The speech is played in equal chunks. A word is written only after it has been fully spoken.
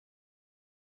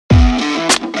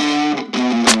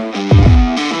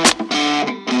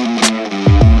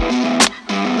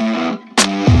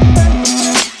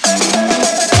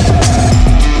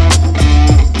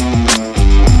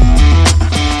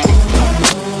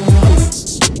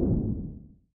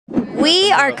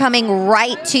are coming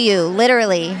right to you,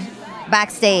 literally,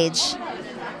 backstage.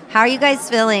 How are you guys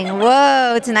feeling?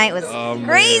 Whoa, tonight was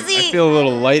crazy. Man, I feel a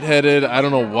little lightheaded. I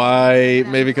don't know why.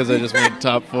 Maybe because I just made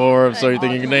top 4. I'm starting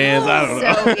thinking dance. I don't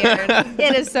know. So weird.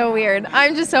 It is so weird.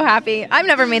 I'm just so happy. I've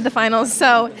never made the finals,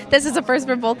 so this is a first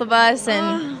for both of us,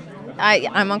 and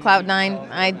I'm on cloud 9.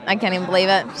 I can't even believe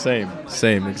it.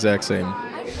 Same, exact same.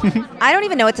 I don't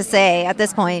even know what to say at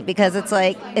this point because it's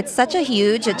like, it's such a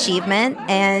huge achievement,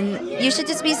 and you should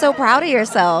just be so proud of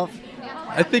yourself.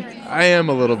 I think I am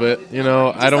a little bit, you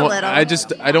know. I don't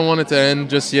want it to end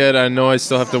just yet. I know I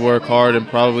still have to work hard and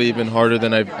probably even harder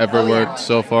than I've ever worked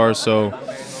so far. So,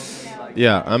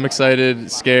 yeah, I'm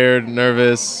excited, scared,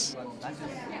 nervous,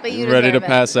 ready to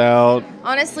pass out.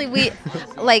 Honestly,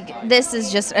 this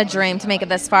is just a dream to make it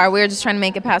this far. We were just trying to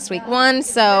make it past week 1,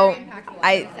 so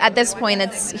at this point,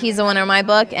 he's the winner of my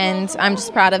book, and I'm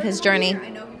just proud of his journey.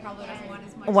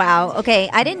 Wow. Okay,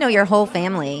 I didn't know your whole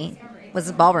family was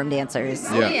ballroom dancers.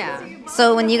 Yeah.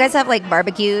 So when you guys have like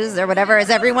barbecues or whatever, is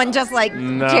everyone just like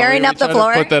tearing up the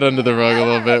floor? We put that under the rug a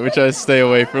little bit. We try to stay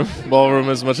away from ballroom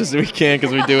as much as we can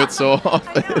because we do it so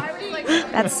often.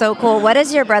 That's so cool. What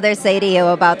does your brother say to you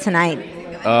about tonight?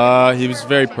 He was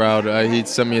very proud. He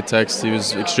sent me a text. He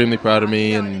was extremely proud of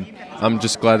me, and I'm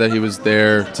just glad that he was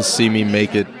there to see me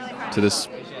make it to this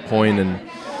point. And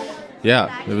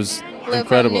yeah, it was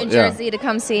incredible. From New Jersey to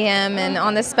come see him, and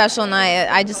on this special night,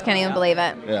 I just can't even believe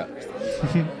it. Yeah.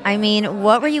 I mean,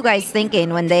 what were you guys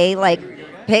thinking when they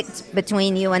picked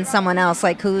between you and someone else?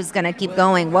 Like, who's gonna keep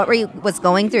going? What was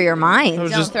going through your mind?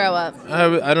 Don't throw up.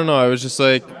 I don't know. I was just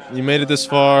like, you made it this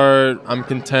far. I'm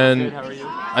content.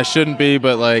 I shouldn't be,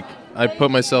 but I put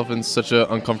myself in such an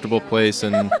uncomfortable place,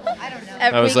 and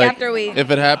I was week after week. If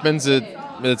it happens,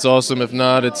 it's awesome. If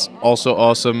not, it's also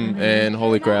awesome. And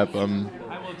holy crap, I'm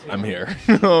here.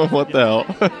 What the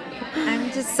hell? I'm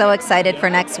just so excited for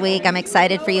next week. I'm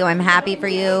excited for you. I'm happy for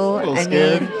you. I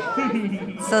mean,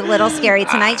 it's a little scary.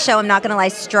 Tonight's show, I'm not going to lie,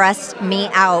 stressed me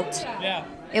out. Yeah.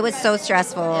 It was so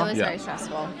stressful. It was very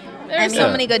stressful. There's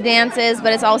so many good dances,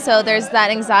 but it's also, there's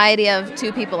that anxiety of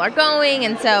 2 people are going,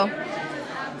 and so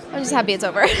I'm just happy it's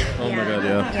over. Oh my God,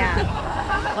 yeah.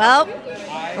 Yeah. Well,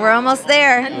 we're almost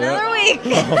there. Another week.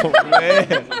 Oh,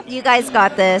 man. You guys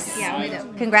got this. Yeah, we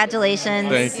do. Congratulations.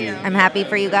 Thank you. I'm happy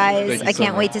for you guys. Thank you I so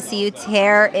can't much. wait to see you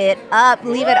tear it up.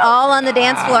 Leave it all on the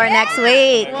dance floor next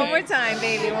week. One more time,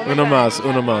 baby. One more Uno time. más,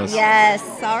 uno más. Yes.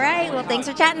 All right. Well, thanks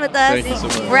for chatting with us. Thank you so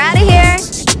much. We're out of here.